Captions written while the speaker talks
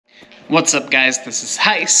What's up guys, this is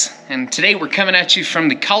Heiss, and today we're coming at you from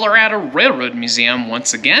the Colorado Railroad Museum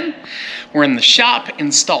once again. We're in the shop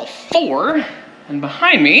in stall 4, and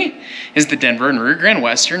behind me is the Denver and Rio Grande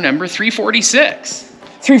Western number 346.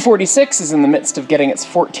 346 is in the midst of getting its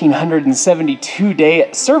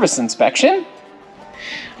 1,472-day service inspection,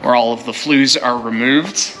 where all of the flues are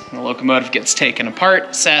removed, and the locomotive gets taken apart,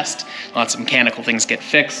 assessed, lots of mechanical things get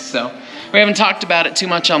fixed, so we haven't talked about it too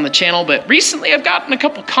much on the channel, but recently I've gotten a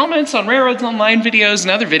couple comments on Railroads Online videos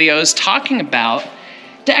and other videos talking about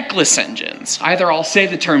deckless engines. Either I'll say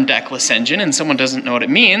the term deckless engine and someone doesn't know what it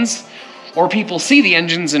means, or people see the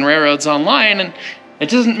engines in Railroads Online and it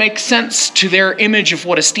doesn't make sense to their image of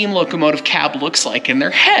what a steam locomotive cab looks like in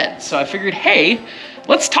their head. So I figured, hey,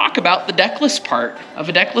 let's talk about the deckless part of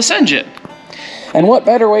a deckless engine. And what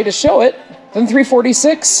better way to show it than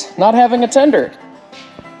 346 not having a tender?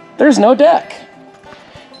 There's no deck.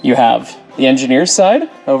 You have the engineer's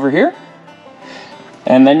side over here,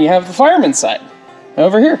 and then you have the fireman's side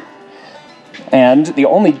over here. And the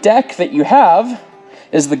only deck that you have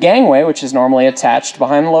is the gangway, which is normally attached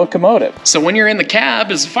behind the locomotive. So when you're in the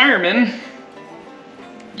cab as a fireman,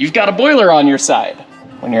 you've got a boiler on your side.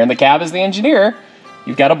 When you're in the cab as the engineer,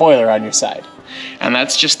 you've got a boiler on your side. And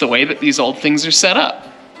that's just the way that these old things are set up.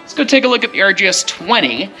 Let's go take a look at the RGS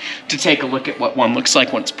 20 to take a look at what one looks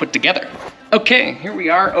like when it's put together. Okay, here we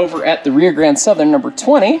are over at the Rio Grande Southern number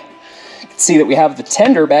 20. You can see that we have the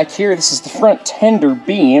tender back here. This is the front tender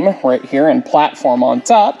beam right here and platform on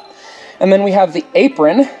top. And then we have the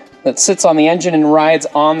apron that sits on the engine and rides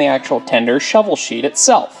on the actual tender shovel sheet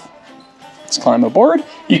itself. Let's climb aboard.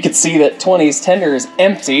 You can see that 20's tender is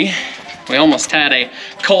empty. We almost had a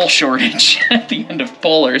coal shortage at the end of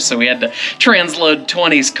Polar, so we had to transload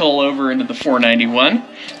 20's coal over into the 491.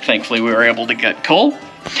 Thankfully, we were able to get coal.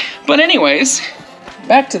 But anyways,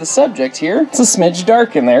 back to the subject here. It's a smidge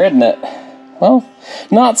dark in there, isn't it? Well,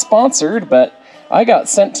 not sponsored, but I got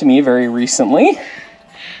sent to me very recently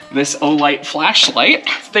this Olight Flashlight.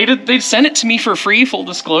 They sent it to me for free, full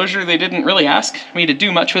disclosure. They didn't really ask me to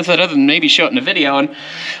do much with it other than maybe show it in a video, and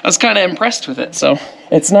I was kind of impressed with it. So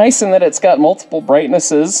it's nice in that it's got multiple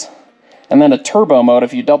brightnesses and then a turbo mode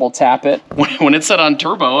if you double tap it. When it's set on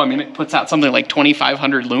turbo, I mean, it puts out something like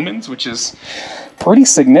 2,500 lumens, which is pretty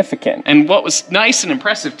significant. And what was nice and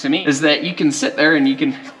impressive to me is that you can sit there and you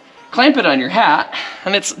can clamp it on your hat,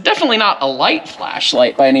 and it's definitely not a light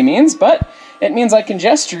flashlight by any means, but it means I can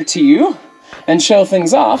gesture to you and show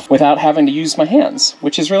things off without having to use my hands,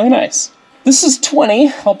 which is really nice. This is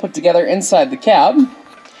 20, all put together inside the cab.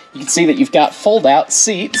 You can see that you've got fold-out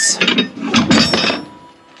seats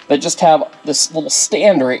that just have this little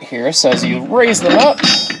stand right here, so as you raise them up,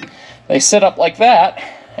 they sit up like that,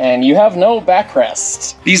 and you have no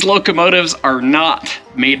backrest. These locomotives are not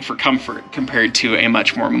made for comfort compared to a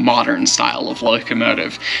much more modern style of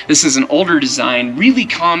locomotive. This is an older design, really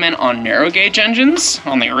common on narrow gauge engines,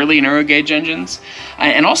 on the early narrow gauge engines,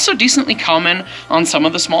 and also decently common on some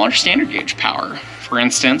of the smaller standard gauge power. For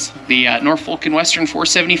instance, the Norfolk and Western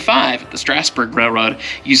 475 at the Strasburg Railroad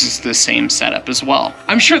uses the same setup as well.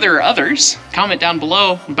 I'm sure there are others. Comment down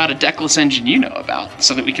below about a deckless engine you know about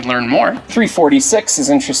so that we can learn more. 346 is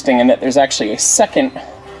interesting in that there's actually a second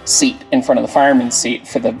seat in front of the fireman's seat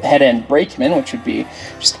for the head end brakeman, which would be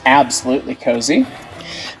just absolutely cozy.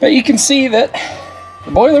 But you can see that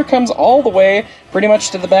the boiler comes all the way pretty much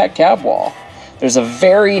to the back cab wall. There's a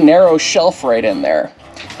very narrow shelf right in there,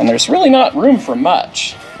 and there's really not room for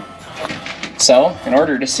much. So, in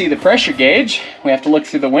order to see the pressure gauge, we have to look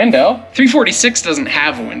through the window. 346 doesn't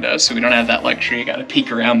have a window, so we don't have that luxury. You gotta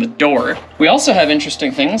peek around the door. We also have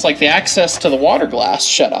interesting things like the access to the water glass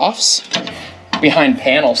shutoffs behind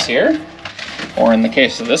panels here, or in the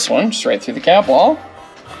case of this one, just right through the cab wall.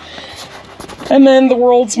 And then the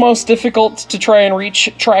world's most difficult to try and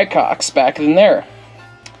reach tricocks back in there.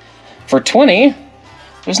 For 20,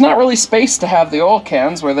 there's not really space to have the oil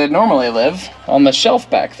cans where they'd normally live on the shelf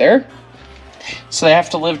back there. So they have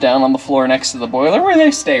to live down on the floor next to the boiler where they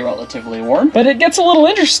stay relatively warm. But it gets a little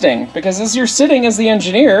interesting because as you're sitting as the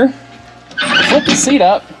engineer, flip the seat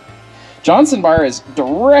up, Johnson bar is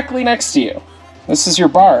directly next to you. This is your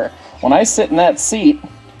bar. When I sit in that seat,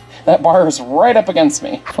 that bar is right up against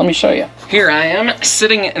me. Let me show you. Here I am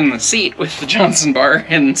sitting in the seat with the Johnson bar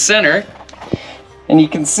in the center, and you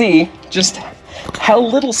can see just how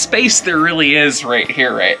little space there really is right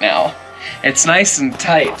here right now. It's nice and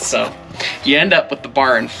tight, so you end up with the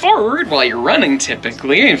bar in forward while you're running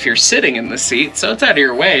typically, if you're sitting in the seat, so it's out of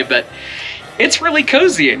your way, but it's really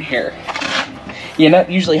cozy in here. You end up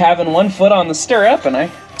usually having one foot on the stirrup, and I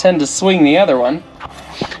tend to swing the other one.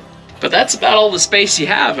 But that's about all the space you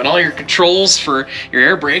have, and all your controls for your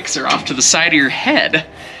air brakes are off to the side of your head,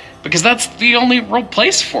 because that's the only real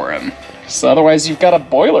place for them. So otherwise you've got a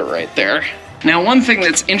boiler right there. Now, one thing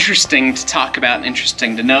that's interesting to talk about and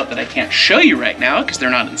interesting to note that I can't show you right now because they're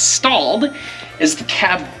not installed is the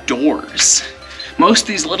cab doors. Most of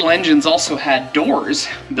these little engines also had doors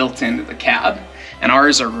built into the cab, and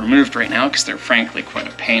ours are removed right now because they're frankly quite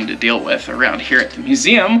a pain to deal with around here at the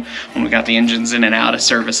museum when we got the engines in and out of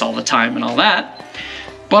service all the time and all that.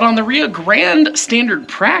 But on the Rio Grande standard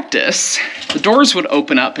practice, the doors would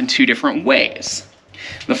open up in two different ways.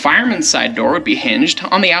 The fireman's side door would be hinged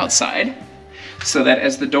on the outside, so that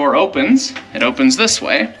as the door opens, it opens this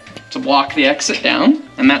way to block the exit down,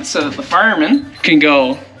 and that's so that the fireman can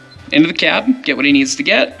go into the cab, get what he needs to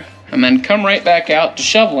get, and then come right back out to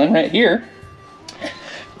shoveling right here.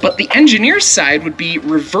 But the engineer's side would be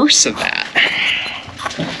reverse of that.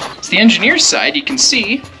 So the engineer's side, you can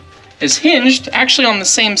see, is hinged actually on the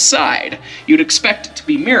same side. You'd expect it to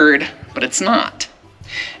be mirrored, but it's not.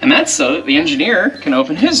 And that's so that the engineer can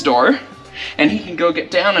open his door and he can go get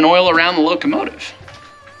down and oil around the locomotive.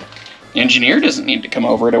 The engineer doesn't need to come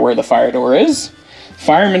over to where the fire door is. The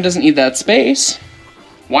fireman doesn't need that space.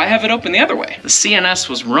 Why have it open the other way? The CNS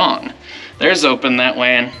was wrong. Theirs open that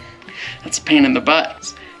way, and that's a pain in the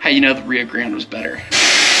butt. How you know the Rio Grande was better?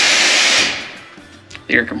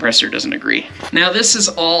 The air compressor doesn't agree. Now this is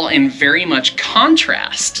all in very much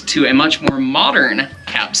contrast to a much more modern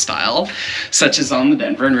cab style, such as on the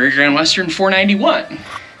Denver and Rio Grande Western 491.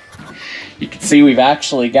 You can see we've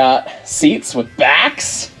actually got seats with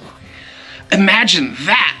backs. Imagine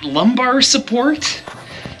that, lumbar support.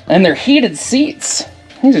 And they're heated seats.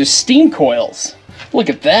 These are steam coils. Look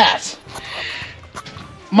at that.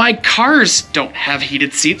 My cars don't have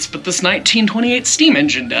heated seats, but this 1928 steam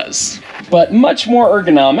engine does. But much more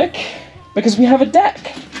ergonomic because we have a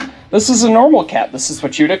deck. This is a normal cab. This is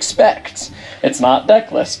what you'd expect. It's not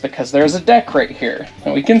deckless because there's a deck right here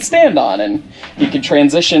that we can stand on, and you can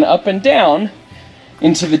transition up and down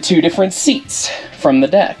into the two different seats from the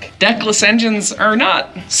deck. Deckless engines are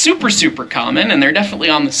not super common, and they're definitely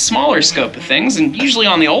on the smaller scope of things, and usually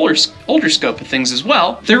on the older scope of things as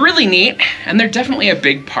well. They're really neat, and they're definitely a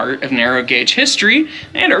big part of narrow gauge history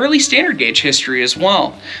and early standard gauge history as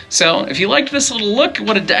well. So if you liked this little look at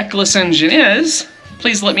what a deckless engine is,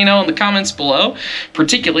 please let me know in the comments below,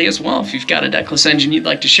 particularly as well if you've got a deckless engine you'd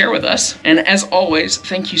like to share with us. And as always,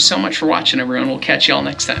 thank you so much for watching, everyone. We'll catch you all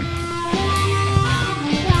next time.